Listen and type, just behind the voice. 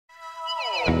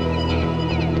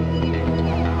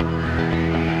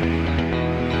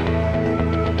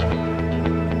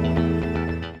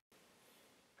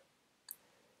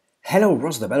Hello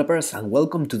ROS developers and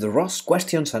welcome to the ROS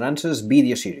questions and answers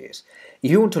video series.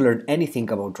 If you want to learn anything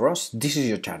about ROS, this is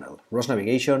your channel. ROS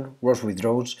navigation, ROS with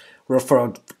drones, ROS for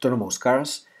autonomous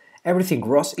cars, everything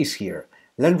ROS is here.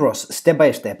 Learn ROS step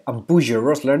by step and push your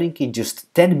ROS learning in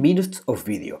just 10 minutes of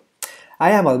video.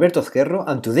 I am Alberto Ezquerro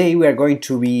and today we are going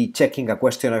to be checking a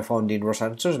question I found in ROS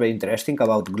Answers, very interesting,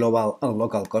 about global and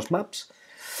local cost maps.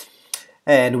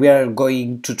 And we are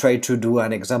going to try to do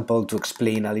an example to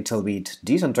explain a little bit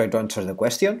this and try to answer the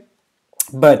question.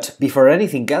 But before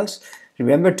anything else,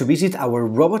 remember to visit our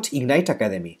Robot Ignite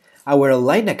Academy, our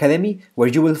online academy where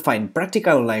you will find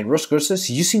practical online ROS courses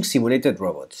using simulated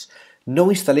robots. No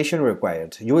installation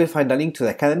required. You will find a link to the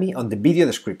academy on the video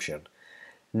description.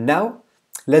 Now,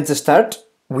 let's start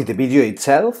with the video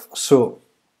itself. So,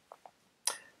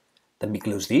 let me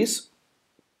close this.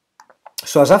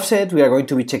 So as I've said, we are going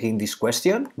to be checking this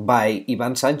question by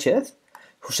Ivan Sanchez,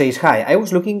 who says, "Hi, I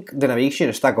was looking the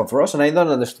navigation stack of ROS and I don't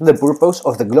understand the purpose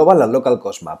of the global and local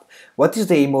cost map. What is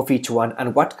the aim of each one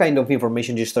and what kind of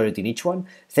information is stored in each one?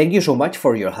 Thank you so much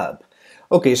for your help."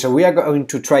 Okay, so we are going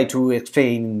to try to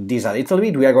explain this a little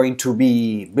bit. We are going to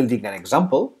be building an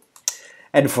example,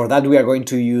 and for that we are going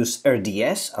to use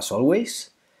RDS as always.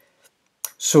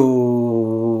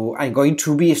 So I'm going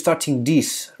to be starting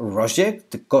this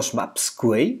project, the cost maps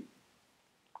QA.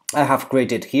 I have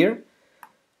created here.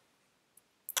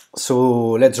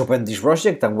 So let's open this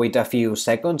project and wait a few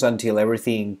seconds until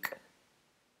everything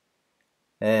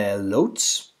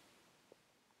loads.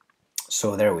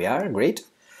 So there we are, great.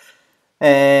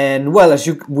 And well, as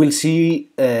you will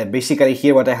see, basically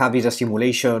here what I have is a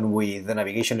simulation with the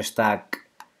navigation stack,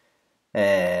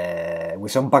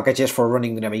 with some packages for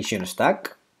running the navigation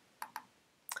stack.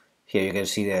 Here you can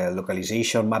see the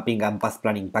localization, mapping and path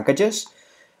planning packages,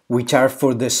 which are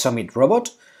for the Summit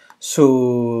robot.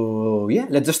 So yeah,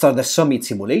 let's start the Summit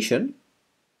simulation.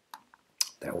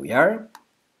 There we are.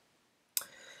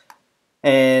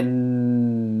 And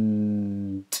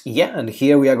yeah, and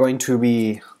here we are going to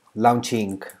be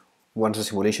launching, once the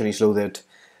simulation is loaded,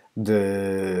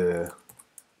 the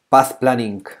path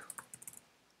planning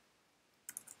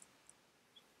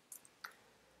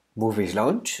movies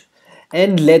launch.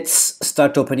 And let's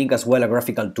start opening as well a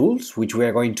graphical tools, which we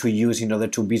are going to use in order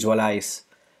to visualize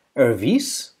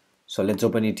RVs. So let's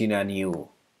open it in a new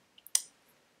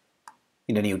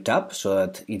tab so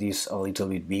that it is a little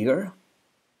bit bigger.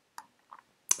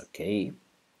 Okay,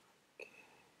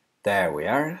 there we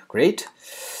are, great.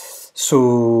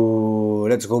 So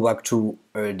let's go back to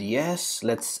RDS.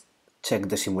 Let's check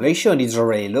the simulation. It's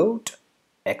already loaded.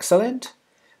 Excellent.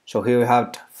 So here we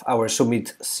have our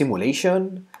Summit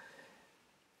simulation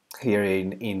here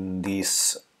in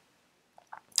this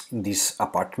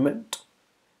apartment,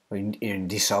 in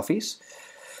this office.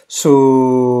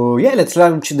 So yeah, let's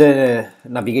launch the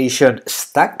navigation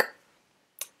stack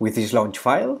with this launch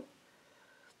file.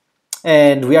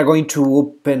 And we are going to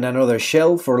open another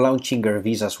shell for launching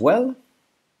RVs as well.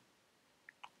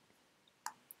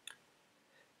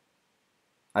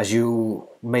 As you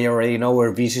may already know,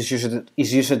 RVs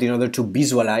is used in order to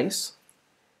visualize,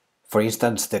 for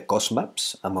instance, the cost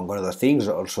maps, among other things,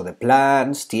 also the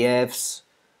plans, TFs,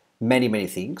 many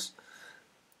things.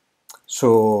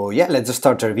 So yeah, let's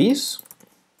start RVs.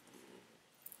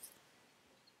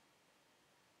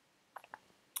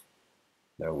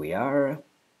 There we are.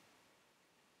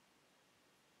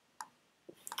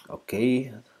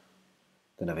 Okay,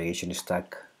 the navigation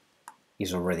stack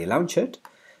is already launched.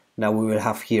 Now we will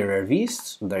have here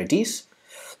RVs, there it is.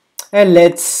 And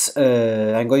let's,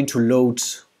 I'm going to load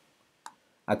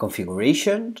a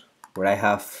configuration where I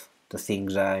have the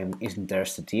things I'm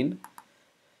interested in.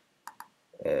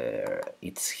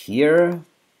 It's here.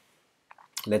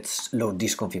 Let's load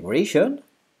this configuration.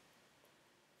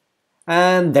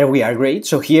 And there we are, great.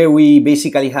 So here we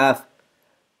basically have,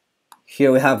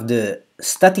 the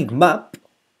static map.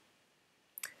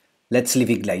 Let's leave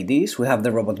it like this. We have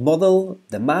the robot model,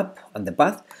 the map, and the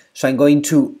path. So I'm going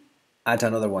to add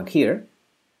another one here.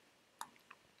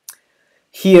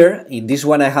 Here, in this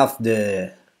one, I have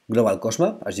the global cost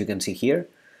map, as you can see here.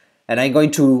 And I'm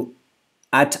going to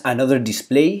add another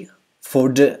display for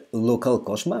the local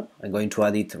cost map. I'm going to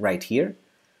add it right here.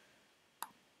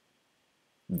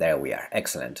 There we are,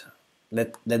 excellent.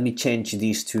 Let me change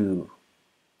this to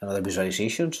another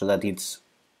visualization so that it's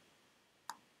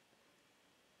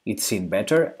seen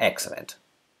better. Excellent.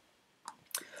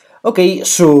 Okay,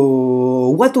 so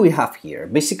what do we have here?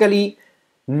 Basically,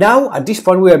 now at this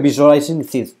point we are visualizing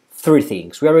three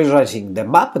things. We are visualizing the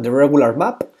map, the regular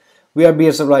map, we are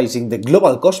visualizing the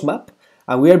global cost map,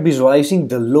 and we are visualizing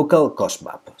the local cost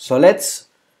map. So let's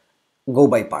go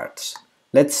by parts.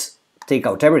 Let's take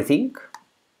out everything.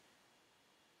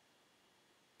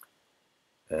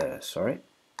 Sorry.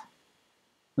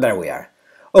 There we are.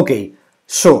 Okay,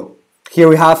 so here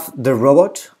we have the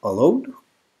robot alone.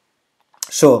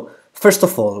 So first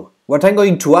of all, what I'm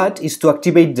going to add is to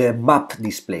activate the map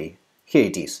display. Here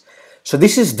it is. So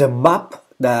this is the map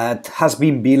that has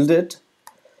been built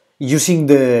using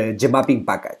the gmapping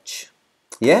package.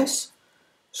 Yes?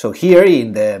 So here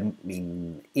in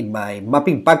my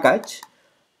mapping package,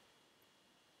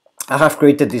 I have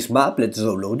created this map. Let's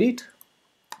download it.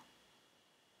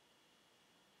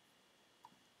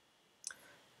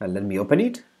 And let me open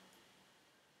it.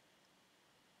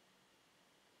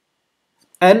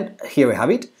 And here we have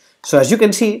it. So as you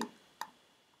can see,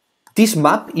 this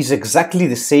map is exactly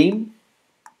the same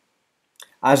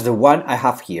as the one I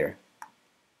have here.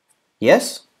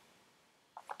 Yes?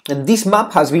 And this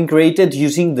map has been created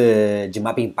using the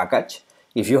gmapping package.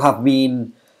 If you have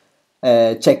been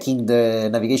checking the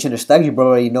navigation stack, you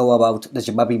probably know about the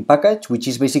gmapping package, which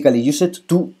is basically used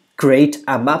to create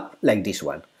a map like this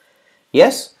one.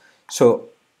 Yes? So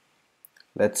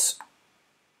let's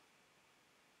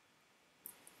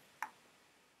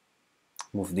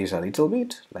move this a little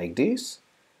bit, like this.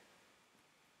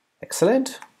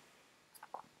 Excellent.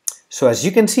 So as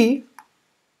you can see,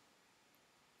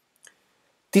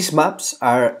 these maps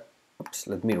are, oops,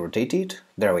 let me rotate it,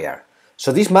 there we are.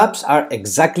 So these maps are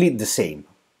exactly the same,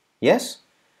 yes?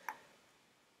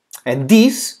 And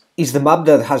this is the map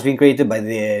that has been created by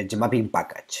the gmapping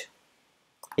package,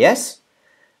 yes?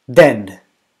 Then,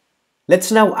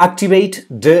 let's now activate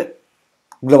the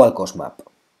global cost map.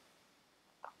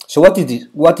 So what is this?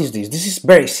 What is this? This is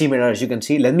very similar, as you can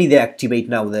see. Let me deactivate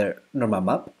now the normal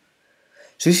map.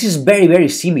 So this is very, very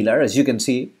similar, as you can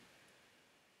see.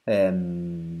 I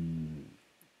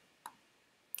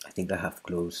think I have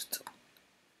closed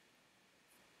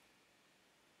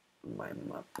my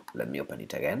map. Let me open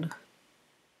it again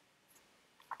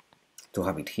to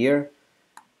have it here.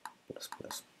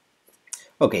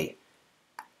 Okay.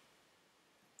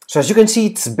 So as you can see,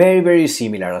 it's very, very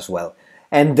similar as well.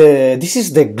 And this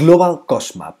is the global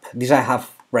cost map. This I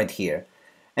have right here.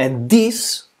 And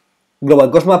this global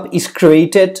cost map is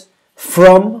created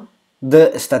from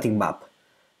the static map.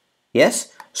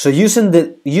 Yes? So using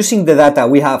the data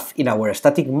we have in our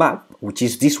static map, which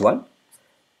is this one,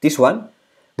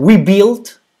 we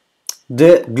built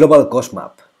the global cost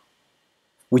map,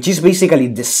 which is basically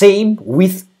the same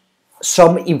with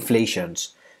some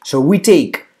inflations. So we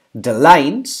take the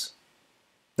lines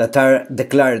that are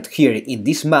declared here in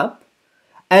this map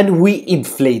and we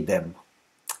inflate them.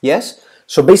 Yes?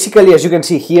 So basically, as you can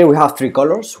see here, we have three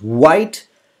colors: white,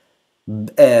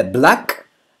 black,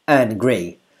 and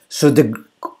gray. So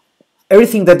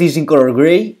everything that is in color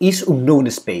gray is unknown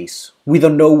space. We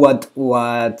don't know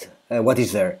what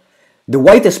is there. The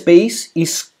white space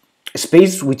is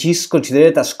space which is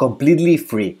considered as completely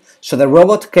free. So the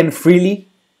robot can freely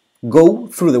go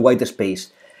through the white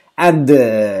space. And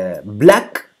the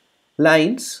black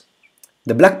lines,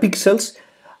 the black pixels,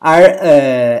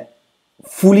 are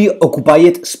fully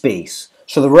occupied space.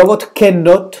 So the robot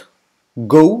cannot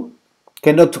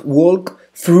walk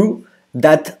through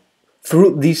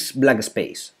this black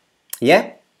space.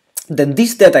 Yeah? Then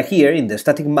this data here in the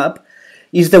static map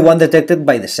is the one detected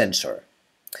by the sensor.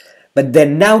 But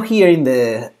then now here in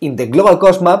the global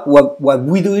cost map, what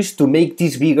we do is to make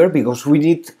this bigger, because we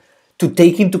need to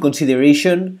take into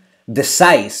consideration the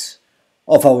size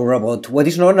of our robot, what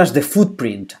is known as the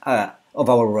footprint of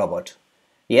our robot.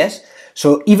 Yes?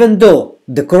 So even though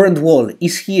the current wall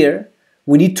is here,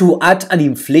 we need to add an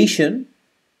inflation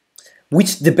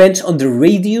which depends on the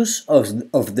radius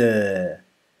of the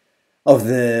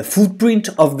footprint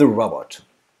of the robot.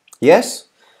 Yes?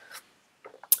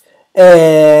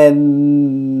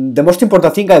 And the most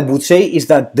important thing I would say is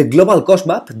that the global cost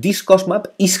map, this cost map,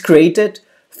 is created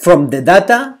from the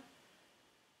data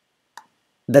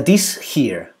that is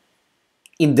here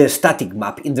in the static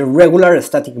map, in the regular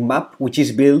static map, which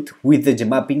is built with the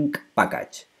gmapping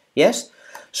package. Yes?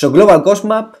 So global cost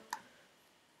map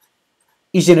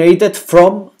is generated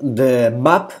from the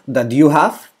map that you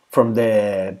have, from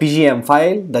the PGM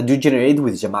file that you generate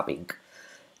with gmapping.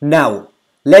 Now,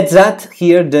 let's add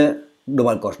here the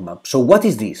global cost map. So what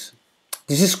is this?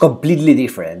 This is completely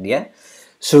different, yeah?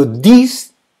 So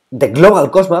this, the global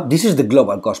cost map, this is the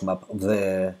global cost map of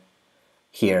the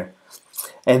here.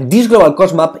 And this global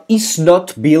cost map is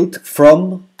not built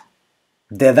from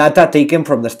the data taken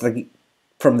from the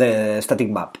static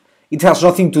map. It has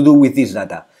nothing to do with this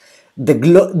data.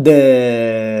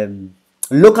 The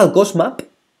local cost map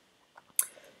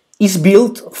is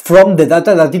built from the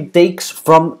data that it takes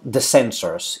from the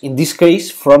sensors, in this case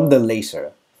from the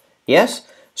laser. Yes?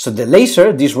 So the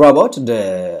laser, this robot,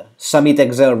 the Summit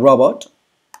XL robot,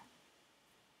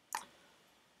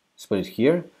 let's put it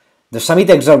here, the Summit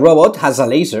XL robot has a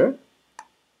laser,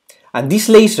 and this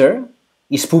laser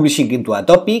is publishing into a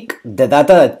topic the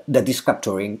data that is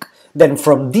capturing. Then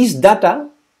from this data,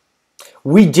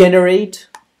 we generate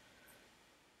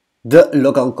the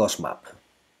local costmap.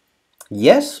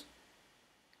 Yes?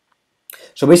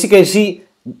 So basically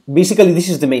this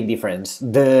is the main difference.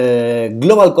 The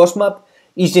global costmap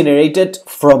is generated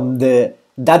from the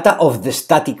data of the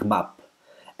static map,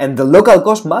 and the local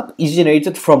costmap is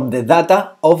generated from the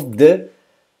data of the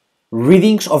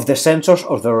readings of the sensors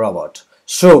of the robot.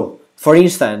 So, for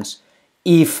instance,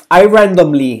 if I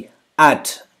randomly add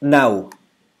now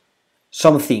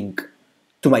something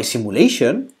to my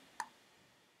simulation,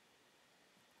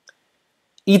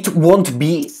 it won't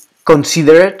be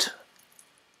considered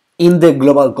in the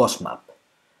global costmap.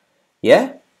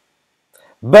 Yeah?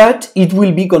 But it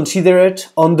will be considered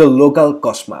on the local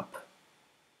costmap.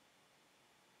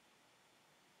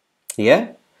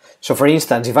 Yeah? So for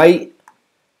instance, if I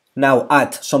now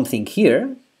add something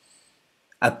here,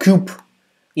 a cube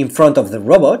in front of the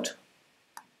robot,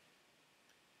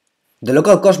 the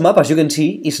local costmap, as you can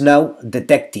see, is now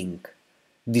detecting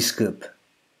this cube.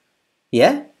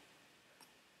 Yeah?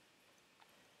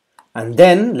 And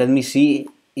then, let me see,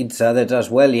 it's added as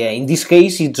well. Yeah, in this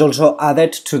case, it's also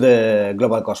added to the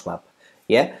global costmap.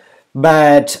 Yeah?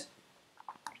 But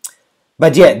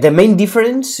yeah, the main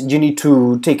difference you need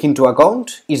to take into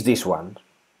account is this one.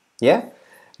 Yeah?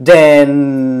 Then,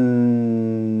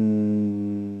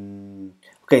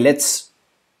 okay, let's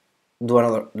do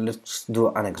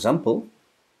an example.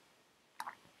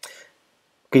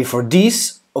 Okay, for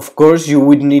this, of course, you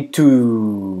would need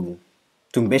to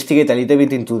investigate a little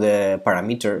bit into the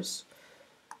parameters,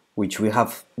 which we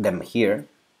have them here,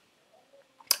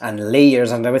 and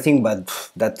layers and everything,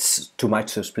 but that's too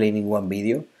much to explain in one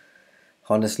video,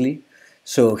 honestly.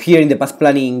 So here in the path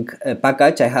planning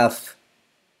package, I have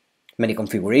many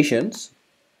configurations.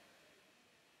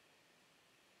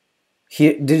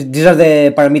 Here, these are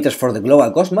the parameters for the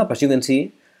global costmap, as you can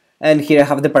see, and here I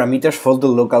have the parameters for the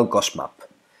local costmap.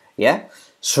 Yeah,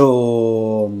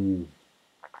 so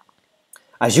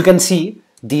as you can see,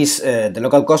 this the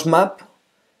local costmap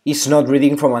is not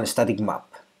reading from a static map.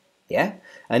 Yeah,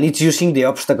 and it's using the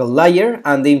obstacle layer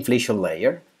and the inflation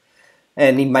layer.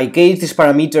 And in my case, these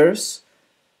parameters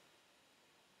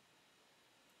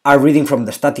are reading from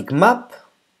the static map,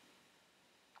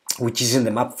 which is in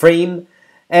the map frame,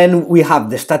 and we have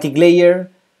the static layer,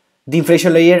 the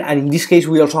inflation layer, and in this case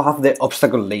we also have the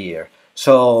obstacle layer.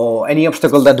 So any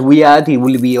obstacle that we add, it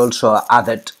will be also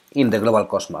added in the global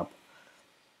costmap.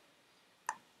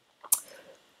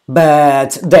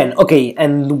 But then, okay,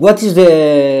 and what is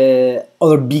the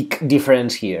other big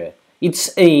difference here? It's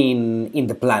in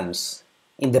the plans,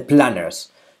 in the planners.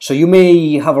 So you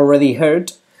may have already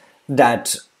heard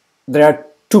that there are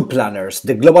two planners,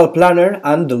 the global planner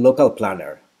and the local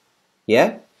planner.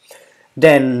 Yeah?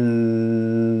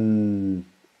 Then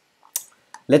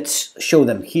let's show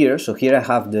them here. So here I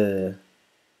have the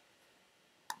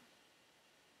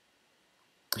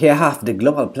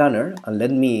global planner, and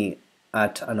let me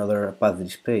add another path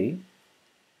display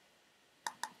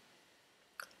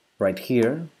right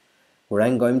here, where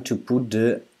I'm going to put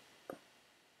the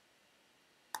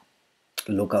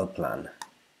local plan.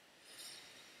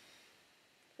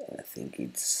 I think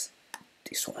it's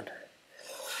this one.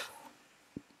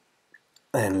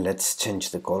 And let's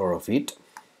change the color of it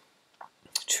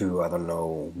to, I don't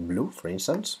know, blue, for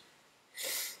instance.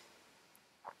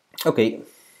 Okay.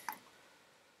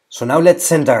 So now let's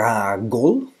send a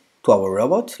goal to our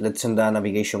robot. Let's send a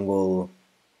navigation goal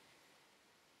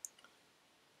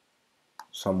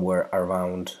somewhere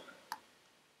around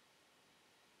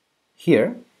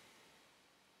here.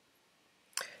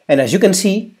 And as you can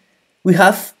see, we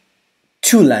have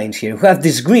two lines here. We have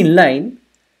this green line,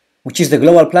 which is the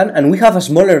global plan, and we have a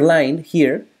smaller line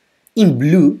here in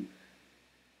blue.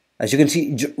 As you can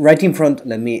see right in front,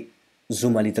 let me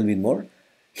zoom a little bit more.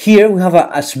 Here we have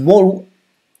a small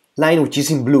line which is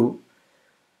in blue,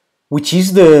 which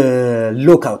is the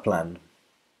local plan.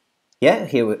 Yeah,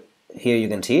 here you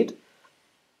can see it.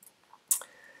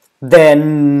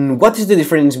 Then what is the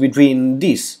difference between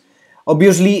this?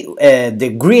 Obviously,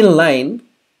 the green line,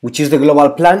 which is the global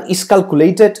plan, is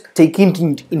calculated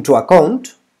taking into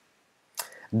account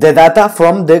the data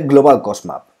from the global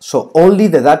costmap. So only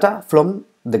the data from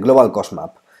the global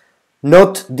costmap,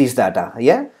 not this data.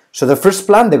 Yeah. So the first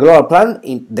plan, the global plan,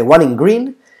 the one in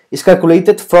green, is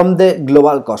calculated from the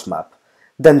global cost map.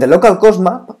 Then the local cost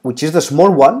map, which is the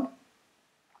small one,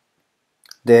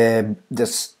 the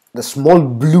small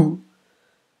blue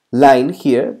line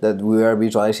here that we are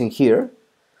visualizing here,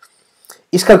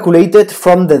 is calculated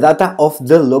from the data of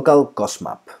the local cost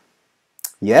map.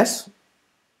 Yes?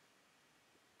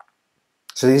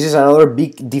 So this is another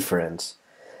big difference.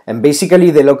 And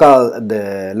basically the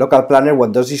local planner,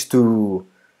 what does is to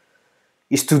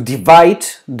divide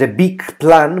the big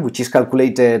plan, which is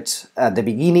calculated at the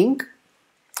beginning,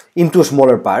 into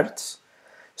smaller parts.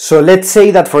 So let's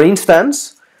say that, for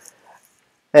instance,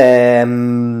 we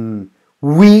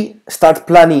start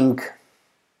planning.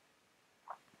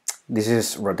 This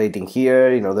is rotating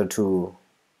here in order to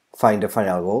find the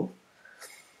final goal.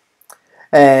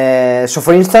 So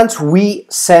for instance, we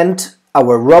send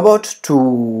our robot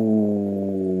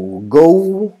to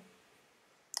go,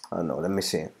 oh no, let me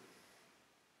see.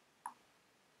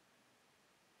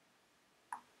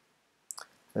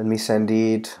 Let me send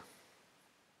it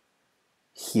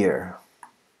here.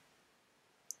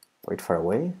 Wait, far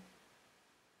away.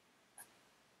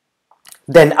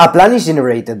 Then a plan is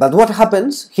generated, but what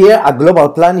happens here? A global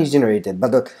plan is generated,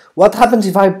 but what happens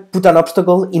if I put an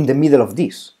obstacle in the middle of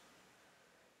this?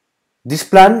 This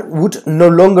plan would no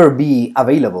longer be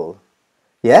available.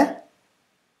 Yeah?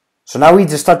 So now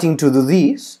it's starting to do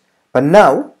this, but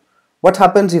now what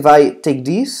happens if I take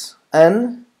this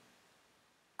and,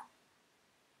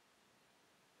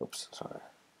 oops, sorry.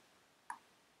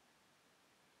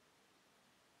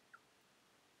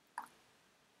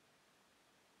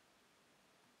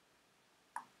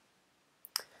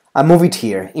 I move it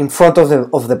here in front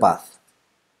of the path.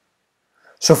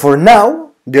 So for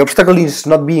now, the obstacle is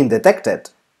not being detected.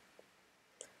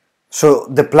 So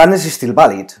the plan is still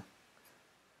valid.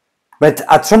 But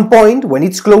at some point, when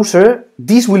it's closer,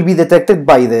 this will be detected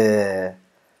by the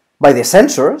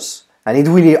sensors, and it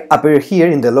will appear here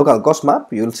in the local cost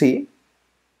map. You'll see.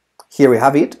 Here we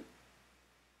have it.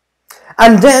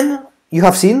 And then you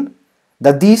have seen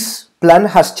that this plan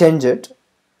has changed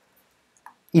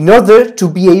in order to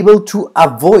be able to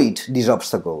avoid this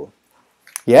obstacle.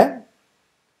 Yeah?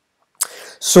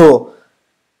 So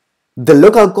the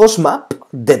local cost map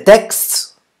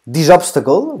detects this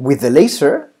obstacle with the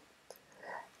laser,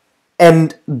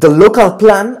 and the local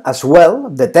plan as well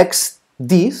detects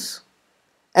this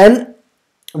and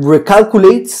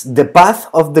recalculates the path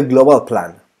of the global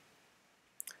plan.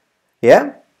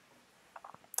 Yeah?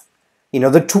 In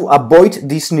order to avoid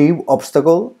this new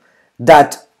obstacle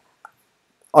that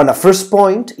on a first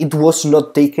point it was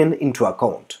not taken into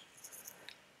account.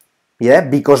 Yeah,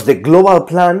 because the global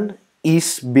plan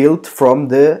is built from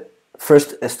the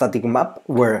first static map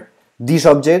where this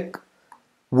object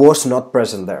was not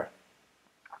present there.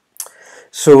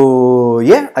 So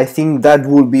yeah, I think that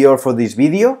will be all for this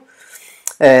video.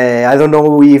 I don't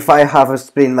know if I have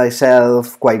explained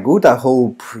myself quite good. I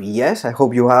hope yes. I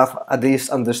hope you have at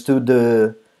least understood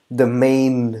the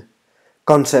main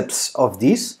concepts of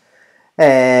this.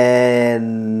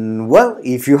 And well,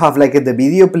 if you have liked the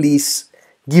video, please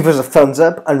give us a thumbs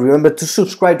up and remember to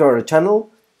subscribe to our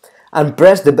channel and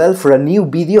press the bell for a new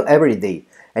video every day.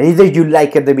 And either you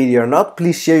liked the video or not,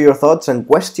 please share your thoughts and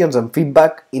questions and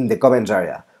feedback in the comments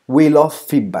area. We love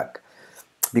feedback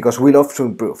because we love to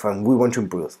improve and we want to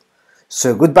improve.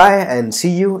 So goodbye and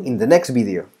see you in the next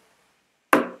video.